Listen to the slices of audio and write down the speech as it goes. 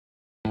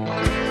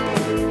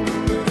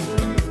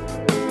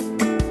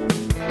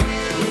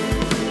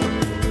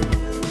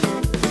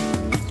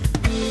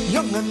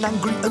and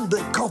angry, and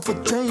they call for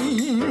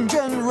change,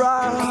 and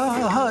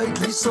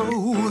rightly so.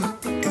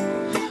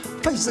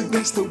 Face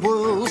against the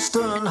world's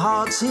stern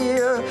hearts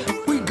here.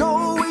 We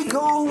go, we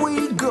go,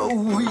 we go,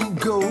 we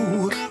go.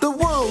 The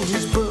world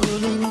is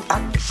burning,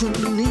 action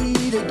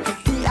needed,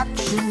 the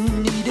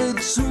action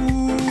needed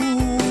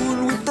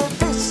soon. With their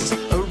fists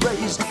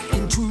raised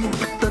into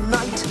the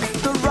night,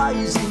 the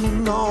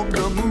rising of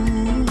the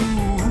moon.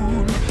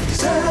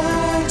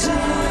 Setting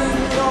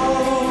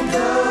of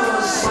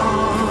the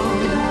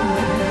sun,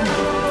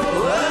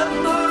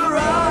 and the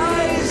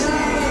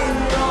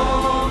rising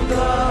of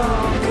the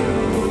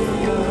moon.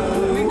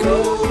 We go,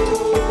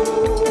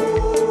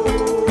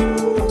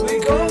 we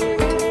go.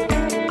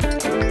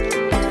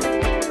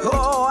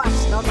 Oh,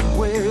 ask not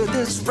where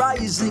this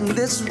rising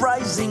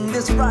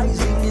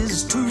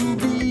is to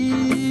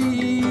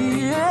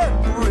be.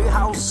 Every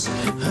house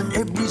and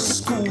every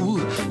school,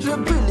 the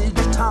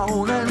village,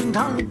 town and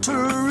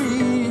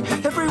country.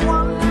 Every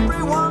one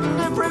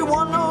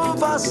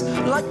of us,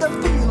 like the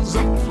fields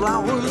of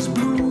flowers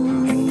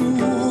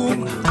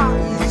bloom.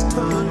 Eyes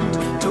turned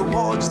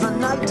towards the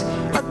night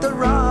at the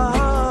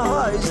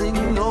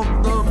rising of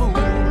the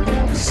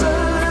moon.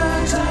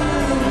 Setting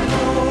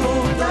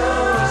of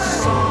the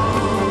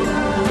sun,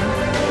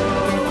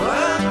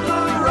 and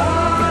the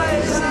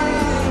rising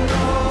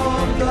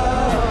of the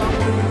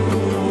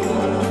moon.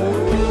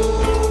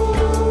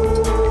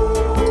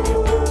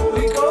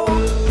 We go.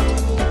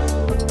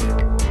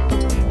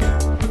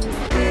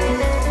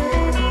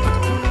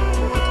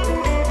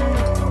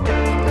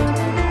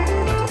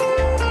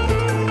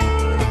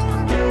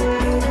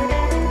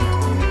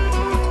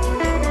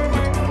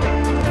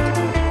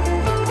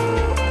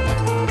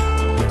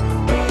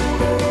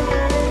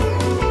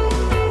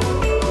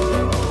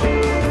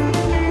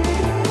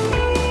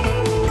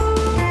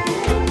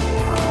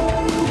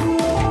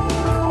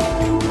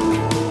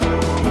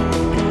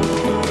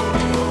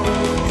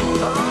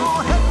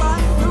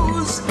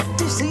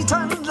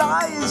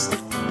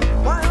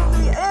 While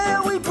the air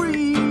we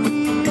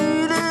breathe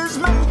is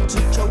meant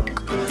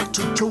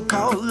to choke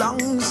our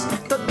lungs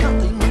that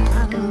nothing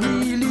can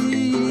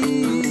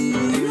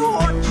relieve.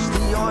 Watch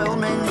the oil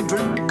men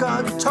drink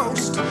a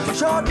toast,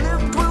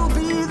 short-lived will